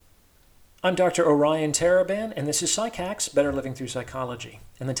I'm Dr. Orion Taraban, and this is PsycHacks, Better Living Through Psychology.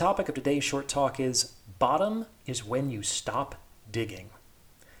 And the topic of today's short talk is bottom is when you stop digging.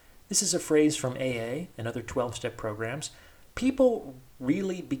 This is a phrase from AA and other 12-step programs. People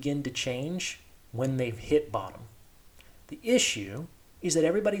really begin to change when they've hit bottom. The issue is that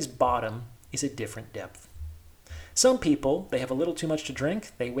everybody's bottom is a different depth. Some people, they have a little too much to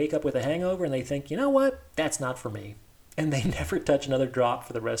drink, they wake up with a hangover and they think, you know what, that's not for me. And they never touch another drop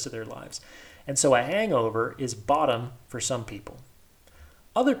for the rest of their lives. And so a hangover is bottom for some people.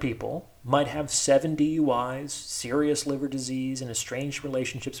 Other people might have 7 DUIs, serious liver disease, and estranged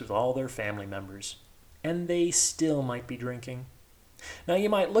relationships with all their family members. And they still might be drinking. Now you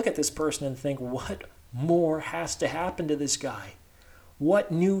might look at this person and think, what more has to happen to this guy?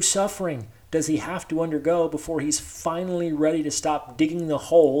 What new suffering does he have to undergo before he's finally ready to stop digging the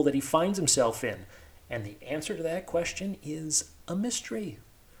hole that he finds himself in? And the answer to that question is a mystery.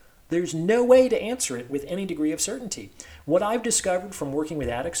 There's no way to answer it with any degree of certainty. What I've discovered from working with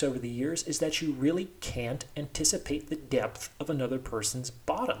addicts over the years is that you really can't anticipate the depth of another person's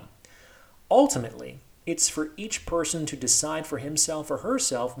bottom. Ultimately, it's for each person to decide for himself or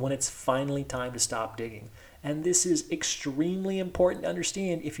herself when it's finally time to stop digging. And this is extremely important to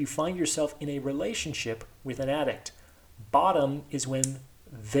understand if you find yourself in a relationship with an addict. Bottom is when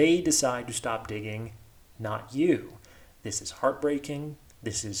they decide to stop digging, not you. This is heartbreaking,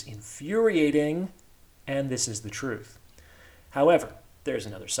 this is infuriating, and this is the truth. However, there's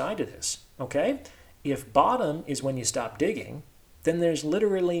another side to this, okay? If bottom is when you stop digging, then there's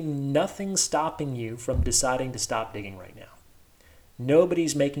literally nothing stopping you from deciding to stop digging right now.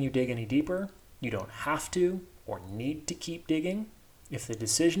 Nobody's making you dig any deeper. You don't have to or need to keep digging. If the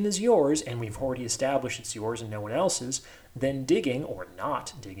decision is yours, and we've already established it's yours and no one else's, then digging, or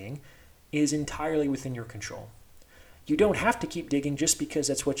not digging, is entirely within your control. You don't have to keep digging just because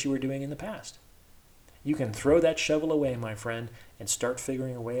that's what you were doing in the past. You can throw that shovel away, my friend, and start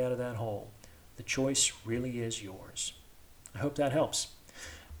figuring a way out of that hole. The choice really is yours. I hope that helps.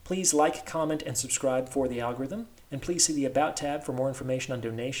 Please like, comment, and subscribe for the algorithm, and please see the About tab for more information on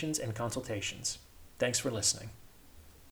donations and consultations. Thanks for listening.